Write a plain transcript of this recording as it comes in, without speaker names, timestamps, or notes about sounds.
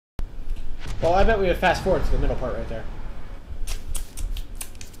Well, I bet we would fast forward to the middle part right there.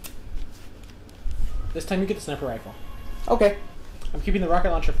 This time you get the sniper rifle. Okay. I'm keeping the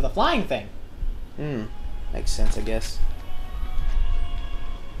rocket launcher for the flying thing. Hmm. Makes sense, I guess.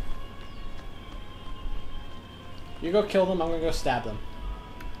 You go kill them, I'm gonna go stab them.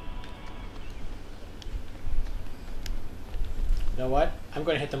 You know what? I'm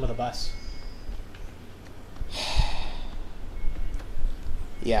gonna hit them with a bus.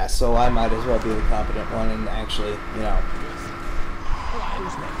 Yeah, so I might as well be the competent one and actually, you know.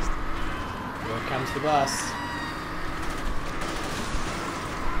 Who's next? Here comes the bus.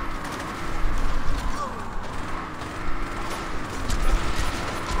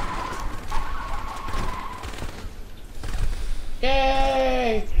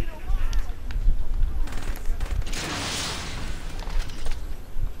 Yay!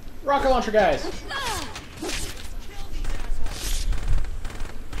 Rocket launcher, guys!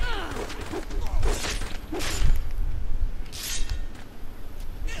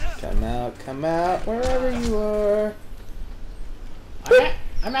 Come out, wherever you are.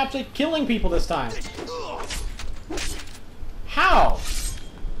 I'm actually killing people this time. How?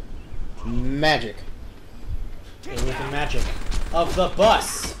 Magic. It was the magic of the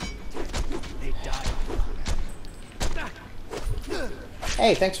bus.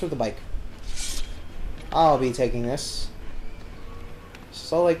 Hey, thanks for the bike. I'll be taking this.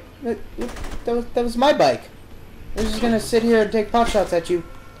 So, like, that was my bike. I was just gonna sit here and take pot shots at you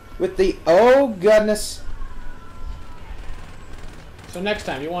with the... Oh, goodness. So next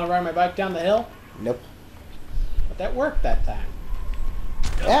time, you want to ride my bike down the hill? Nope. But that worked that time.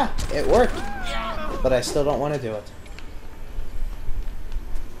 Yeah, it worked. But I still don't want to do it.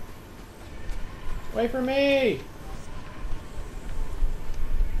 Wait for me!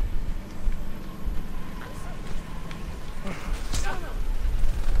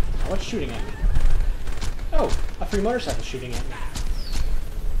 What's shooting at me? Oh, a free motorcycle shooting at me.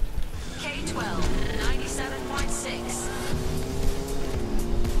 K-12,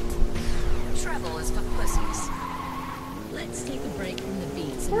 97.6. Treble is for pussies. Let's take a break from the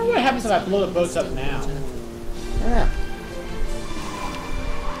beats. I wonder what happens if I blow the boats up now. Yeah.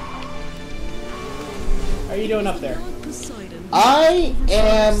 How are you doing up there? I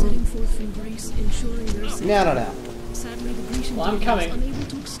am... No. Well, I'm coming.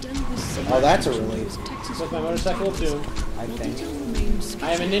 Oh, that's a relief. With my motorcycle of doom. I think.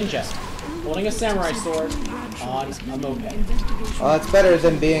 I am a ninja, holding a samurai sword on a moped. Well, that's better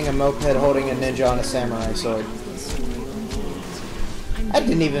than being a moped holding a ninja on a samurai sword. That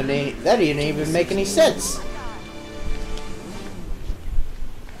didn't even make any sense.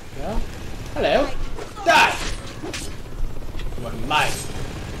 Yeah? Hello? Die! You are mine.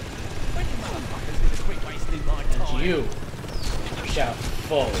 And you shall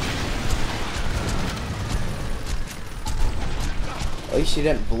fall. At least you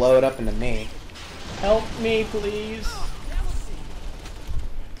didn't blow it up into me. Help me, please.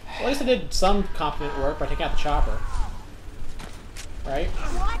 Well, at least I did some competent work by taking out the chopper. Right?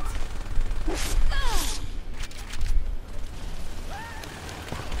 What?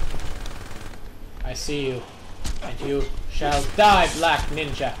 I see you. And you shall die, Black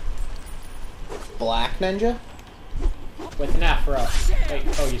Ninja. Black ninja? With an afro. Wait,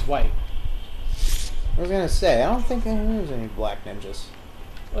 oh, he's white. I was gonna say, I don't think there's any black ninjas.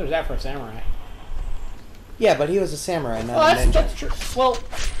 Well, there's Afro Samurai. Yeah, but he was a samurai, not Oh, a ninja. that's true. Well,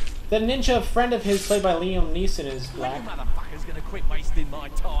 the ninja friend of his, played by Liam Neeson, is black. Motherfucker's gonna quit wasting my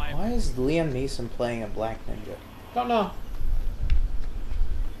time. Why is Liam Neeson playing a black ninja? Don't know.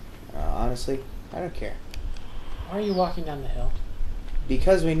 Honestly, I don't care. Why are you walking down the hill?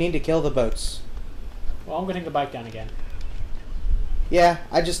 Because we need to kill the boats. Well, I'm gonna take the bike down again. Yeah,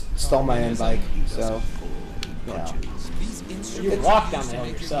 I just stole my own bike, so, you know. You walk down the hill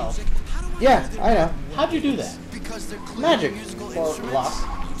yourself. Yeah, I know. How'd you do that? Magic. Or luck?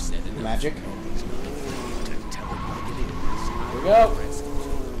 Magic. Here we go.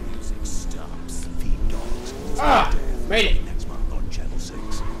 Ah! Made it!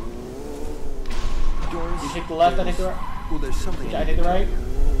 You take the left, I take the right? Well, there's something. Did I take the right?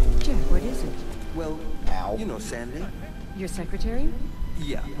 Jeff, what is it? Well, Ow. you know Sandy? Your secretary?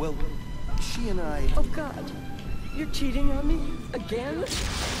 Yeah, well, she and I... Oh, God. You're cheating on me? Again?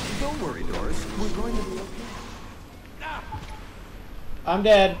 Don't worry, Doris. We're going to be okay. I'm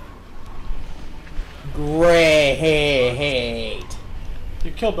dead. Great.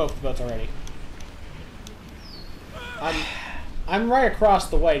 You killed both the boats already. I'm right across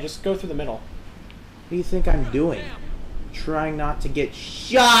the way. Just go through the middle. What do you think I'm doing? Trying not to get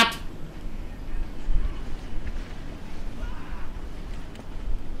shot?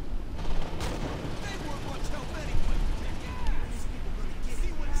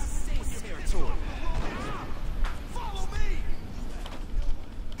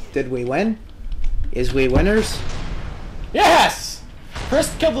 Did we win? Is we winners? Yes!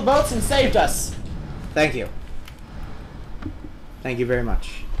 Chris killed the boats and saved us. Thank you. Thank you very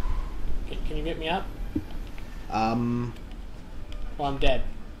much. Can you get me up? Um... Well, I'm dead.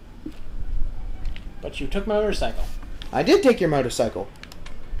 But you took my motorcycle. I did take your motorcycle.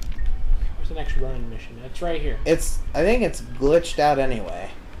 Where's the next running mission? It's right here. I think it's glitched out anyway.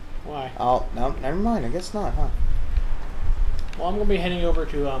 Why? Oh, no, never mind. I guess not, huh? Well, I'm going to be heading over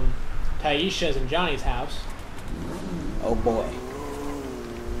to Aisha's and Johnny's house. Oh, boy.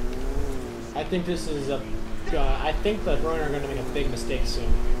 I think this is I think the Ronin are going to make a big mistake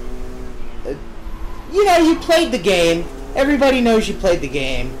soon. You know, you played the game. Everybody knows you played the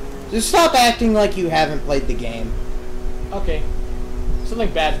game. Just stop acting like you haven't played the game. Okay.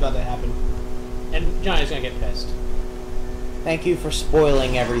 Something bad's about to happen. And Johnny's going to get pissed. Thank you for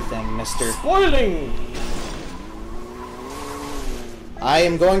spoiling everything, mister. Spoiling! I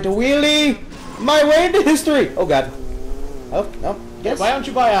am going to wheelie my way into history! Oh, God. Oh, no. Yes. Why don't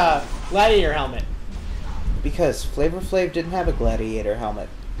you buy a gladiator helmet? Because Flavor Flav didn't have a gladiator helmet.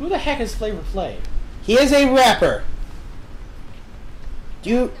 Who the heck is Flavor Flav? He is a rapper. Do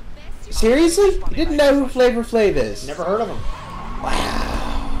you... Seriously? You didn't know who Flavor Flav is? Never heard of him. Wow.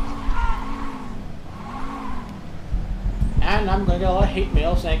 And I'm going to get a lot of hate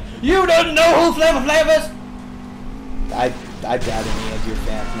mail saying, "You don't know who Flavor Flav is!" I doubt any of your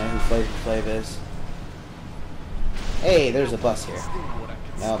fans know who Flavor Flav is. Hey, there's a bus here.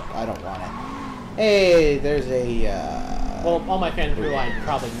 Nope, I don't want it. Hey, there's a, Well, all my fans realize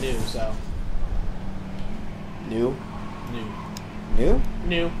probably knew, so... New? New. New?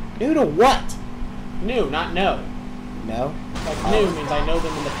 New. New to what? New, not know. No? Like, new means I know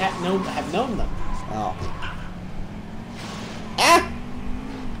them in the past, have known them. Oh. Ah!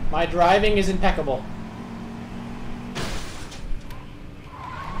 My driving is impeccable.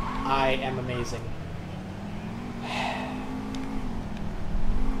 I am amazing.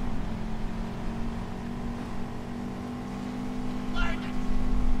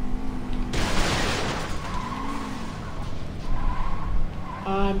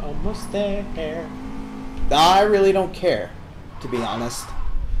 I'm almost there. I really don't care, to be honest.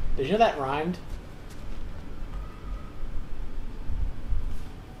 Did you know that rhymed?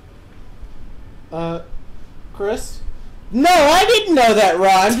 Chris? No, I didn't know that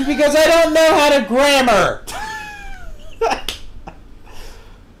rhymed because I don't know how to grammar.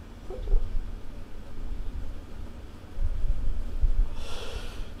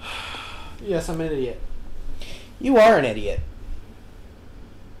 Yes, I'm an idiot. You are an idiot.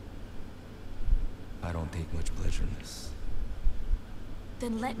 I don't take much pleasure in this.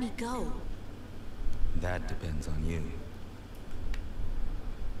 Then let me go. That depends on you.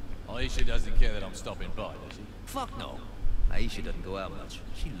 Aisha doesn't care that I'm stopping by, does she? Fuck no. Aisha doesn't go out much.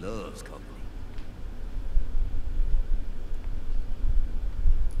 She loves company.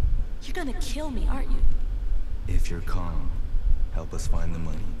 You're gonna kill me, aren't you? If you're calm, help us find the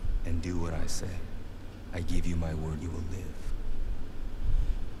money, and do what I say. I give you my word you will live.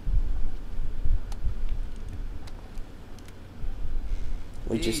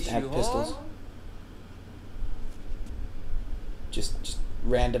 We just have pistols. Just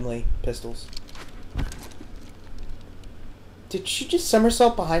randomly pistols. Did she just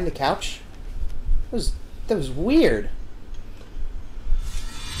somersault behind the couch? That was weird.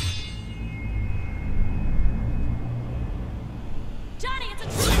 Johnny,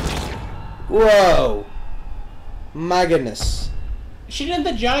 it's a... Whoa! My goodness. She didn't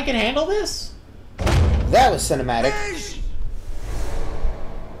think Johnny can handle this? That was cinematic.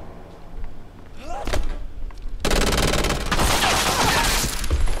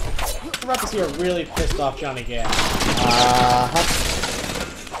 We're about to see a really pissed off Johnny Gas.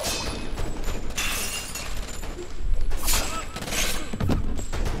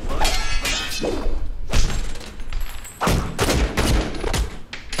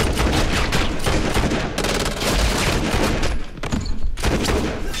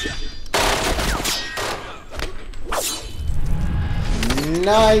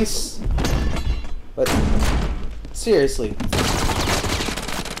 Nice. But seriously.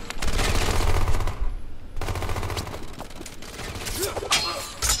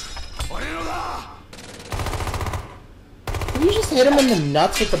 Can you just hit him in the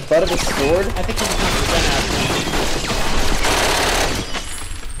nuts with the butt of his sword? I think he's going to run out of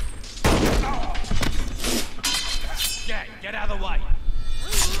Get out of the way.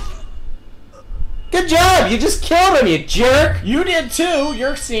 Good job! You just killed him, you jerk! You did too!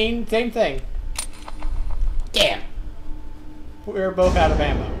 You're seeing same thing. Damn. We're both out of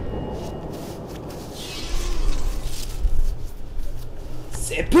ammo.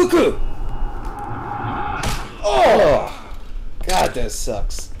 Seppuku! Oh! God, that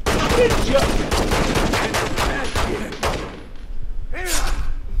sucks.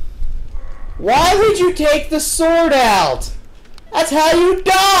 Why would you take the sword out? That's how you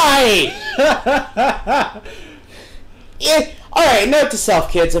die! Yeah. Alright, note to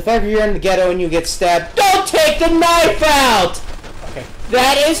self, kids. If ever you're in the ghetto and you get stabbed, don't take the knife out! Okay.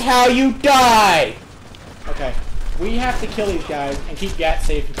 That is how you die! Okay. We have to kill these guys and keep Gat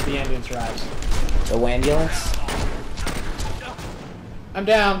safe until the ambulance arrives. The ambulance? I'm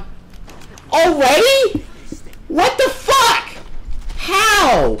down. Already? What the fuck?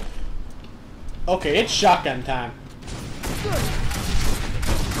 How? Okay, it's shotgun time.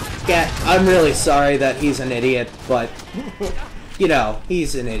 Yeah, I'm really sorry that he's an idiot, but, you know,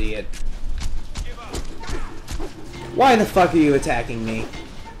 he's an idiot. Why the fuck are you attacking me?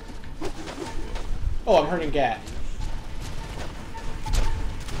 Oh, I'm hurting Gat.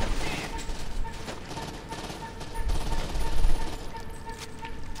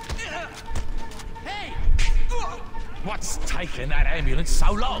 What's taking that ambulance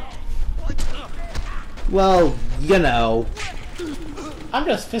so long? Well, you know. I'm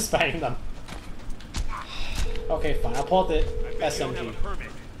just fist fighting them. Okay, fine. I'll pull out the SMG.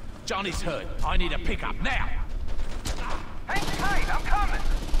 Johnny's hurt. I need a pickup now. Hang tight, I'm coming.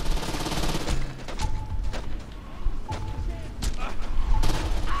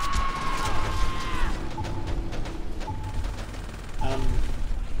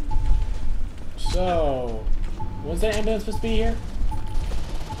 So, when's that ambulance supposed to be here?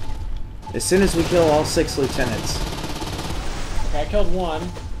 As soon as we kill all 6 lieutenants. Okay, I killed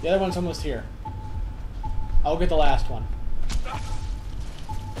one. The other one's almost here. I'll get the last one.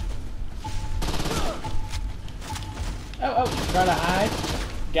 Oh, try to hide.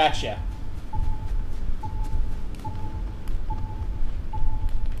 Gotcha.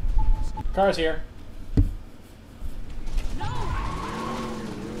 Car's here.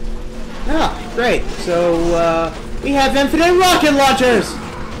 Ah, great. So, we have infinite rocket launchers!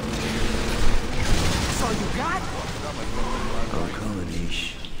 I'm coming,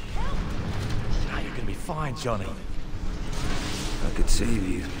 Aish. Now you're gonna be fine, Johnny. I could save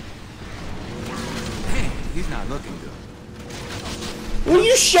you. Man, he's not looking good. Will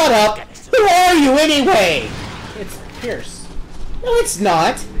you shut up? Who are you anyway? It's Pierce. No, it's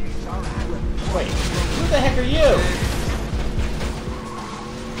not. Wait, who the heck are you?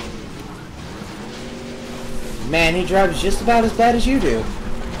 Man, he drives just about as bad as you do.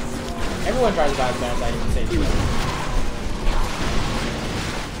 Everyone drives about as bad as I can say to.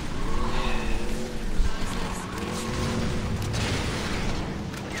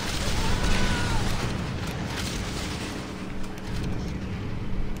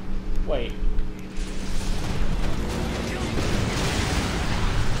 Wait.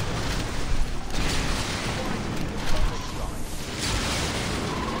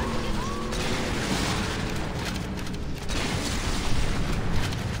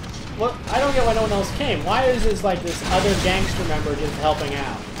 Well, I don't get why no one else came. Why is this like this other gangster member just helping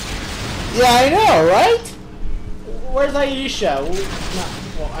out? Yeah, I know, right? Where's Aisha?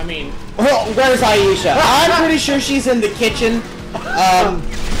 Well, I mean... Well, where's Aisha? I'm pretty sure she's in the kitchen,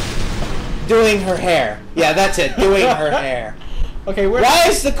 doing her hair. Yeah, that's it, doing her hair. Okay, where's... Why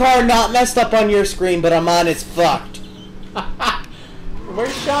is the car not messed up on your screen, but I'm on it's fucked?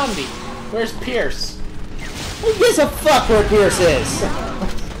 Where's Shandi? Where's Pierce? Who gives a fuck where Pierce is?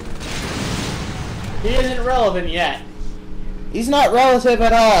 He isn't relevant yet. He's not relative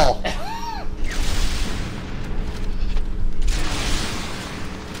at all. Shit,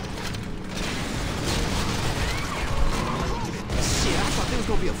 I thought there was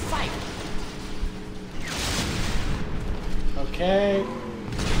gonna be a fight. Okay.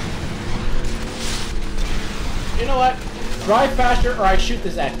 You know what? Drive faster or I shoot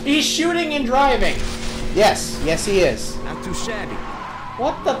this at. He's shooting and driving! Yes, yes he is. Not too shabby.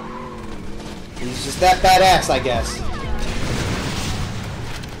 What the... He's just that badass, I guess.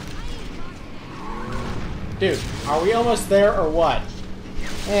 Dude, are we almost there or what?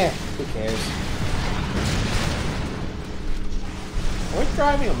 Who cares? Are we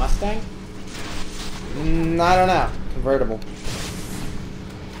driving a Mustang? I don't know. Convertible.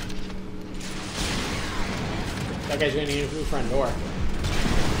 That guy's gonna need a new front door.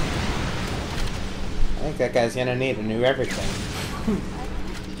 I think that guy's gonna need a new everything.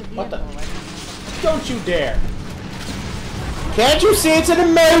 What the... Don't you dare! Can't you see it's an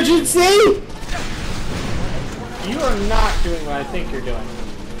emergency? You are not doing what I think you're doing.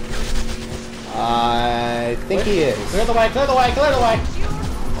 I think he is. Clear the way, clear the way, clear the way!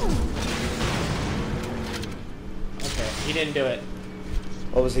 Okay, he didn't do it.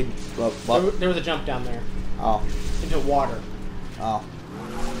 What was he? What? There was a jump down there. Oh. Into water. Oh.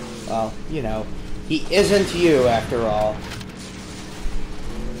 Well, you know, he isn't you after all.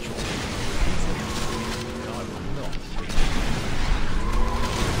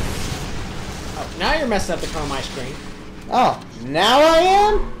 Oh, now you're messing up the chrome ice screen. Oh, now I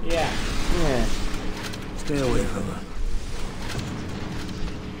am? Yeah. Yeah. Stay away from her.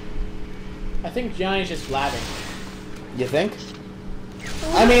 I think Johnny's just blabbing. You think?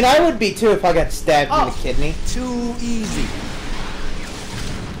 I mean, I would be too if I got stabbed in the kidney. Too easy.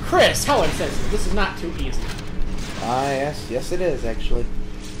 Chris, how insensitive. This is not too easy. Ah, yes. Yes, it is, actually.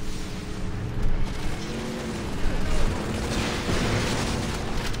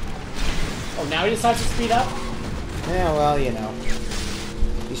 Oh, now he decides to speed up? Yeah, well, you know.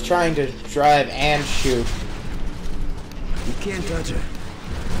 He's trying to drive and shoot. You can't touch her.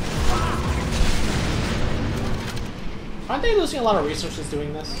 Aren't they losing a lot of resources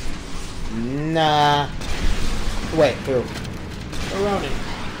doing this? Nah. Wait, who? Or Ronin?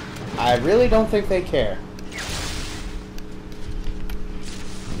 I really don't think they care.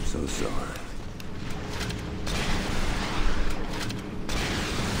 I'm so sorry.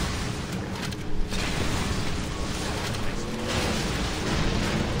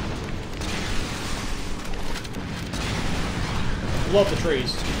 Blow up the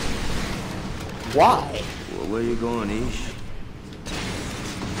trees. Why? Well, where you going, Ish?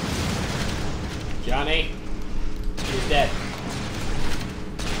 Johnny, he's dead.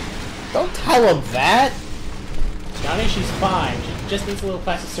 Don't tell him that! Johnny, she's fine. She just needs a little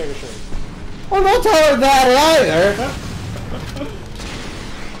plastic surgery. Well, don't tell her that either!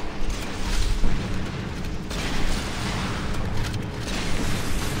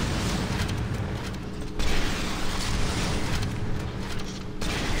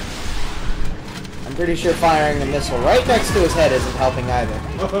 I'm pretty sure firing a missile right next to his head isn't helping either.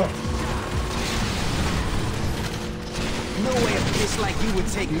 No way a bitch like you would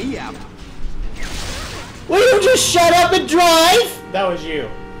take me out. Will you just shut up and drive? That was you.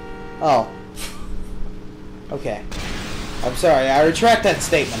 Oh. Okay. I'm sorry, I retract that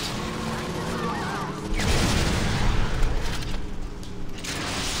statement.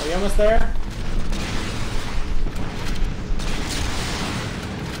 Are you almost there?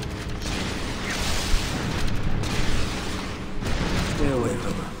 Stay away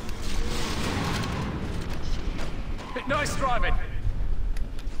from her. Nice driving.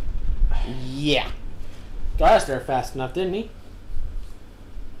 Yeah. Got us there fast enough, didn't he?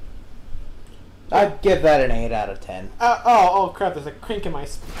 I'd give that an 8 out of 10. Oh crap, there's a crink in my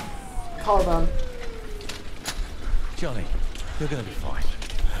collarbone. Johnny, you're gonna be fine.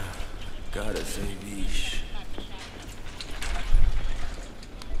 Gotta save Ish.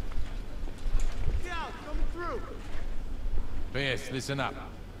 Pierce, listen up.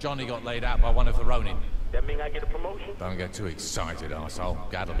 Johnny got laid out by one of the Ronin. That mean I get a promotion? Don't get too excited,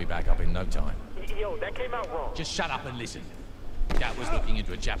 arsehole. Gad'll be back up in no time. Yo, that came out wrong. Just shut up and listen. Gad was looking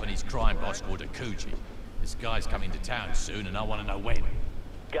into a Japanese crime boss called Akuji. This guy's coming to town soon, and I want to know when.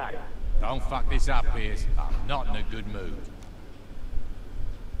 Got it. Don't fuck this up, Pierce. I'm not in a good mood.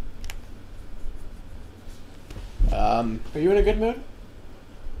 Are you in a good mood?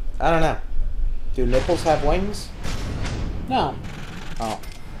 I don't know. Do nipples have wings? No. Oh.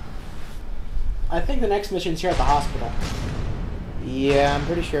 I think the next mission's here at the hospital. Yeah, I'm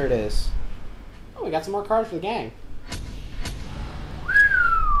pretty sure it is. Oh, we got some more cards for the gang.